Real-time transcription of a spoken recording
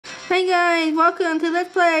Hey guys, welcome to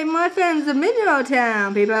Let's Play My Friends of Mineral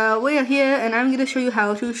Town, people. We are here and I'm going to show you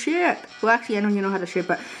how to ship. Well, actually, I know you know how to ship,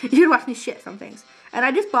 but you should watch me ship some things. And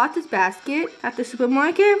I just bought this basket at the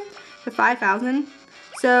supermarket for $5,000.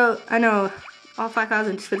 So, I know, all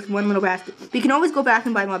 $5,000 just for this one little basket. But you can always go back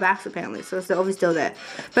and buy more baskets, apparently, so it's always still there.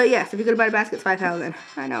 But yes, if you're going to buy a basket, it's $5,000.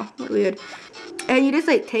 I know, what weird. And you just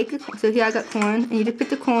like take the corn. So here I got corn, and you just put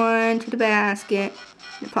the corn to the basket,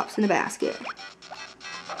 and it pops in the basket.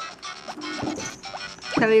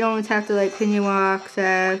 So you don't have to like pin your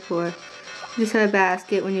rucksack or just have a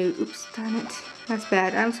basket when you, oops, darn it. That's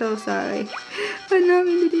bad. I'm so sorry. I did not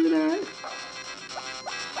mean to do that.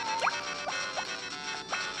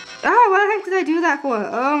 Ah, what the heck did I do that for?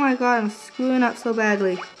 Oh my god, I'm screwing up so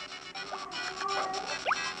badly.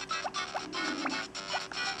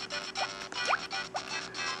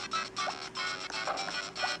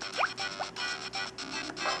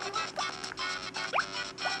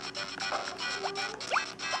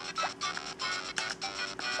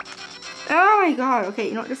 Oh my god, okay,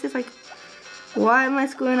 you know what, this is like, why am I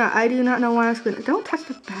screwing up? I do not know why I'm screwing up. Don't touch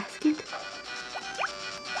the basket.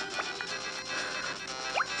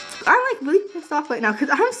 I'm like really pissed off right now because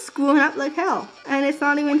I'm screwing up like hell. And it's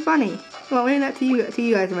not even funny. Well, maybe not to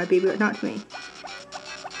you guys it might be, but not to me.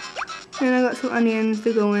 And I got some onions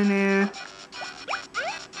to go in there.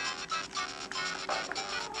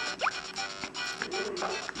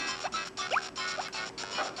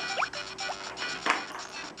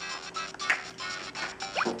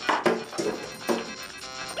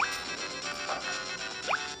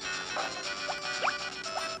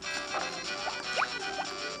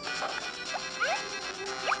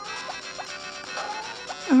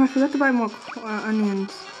 Oh, I forgot to buy more onions.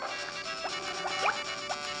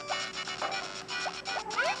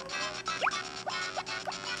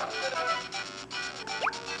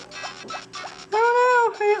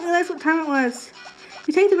 Oh no, I didn't realize what time it was.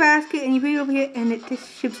 You take the basket and you put it over here and it just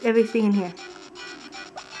ships everything in here.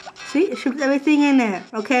 See, it ships everything in there,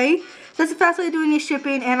 okay? So that's the fast way of doing your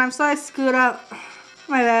shipping, and I'm sorry I screwed up.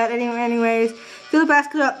 My bad. Anyways, fill the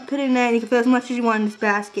basket up, put it in there, and you can fill as much as you want in this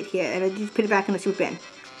basket here, and then just put it back in the soup bin.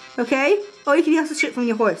 Okay? Or you can also ship from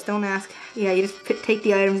your horse, don't ask. Yeah, you just take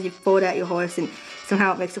the items, you throw it at your horse, and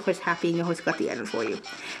somehow it makes the horse happy and your horse got the items for you.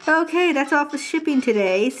 Okay, that's all for shipping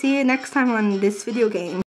today. See you next time on this video game.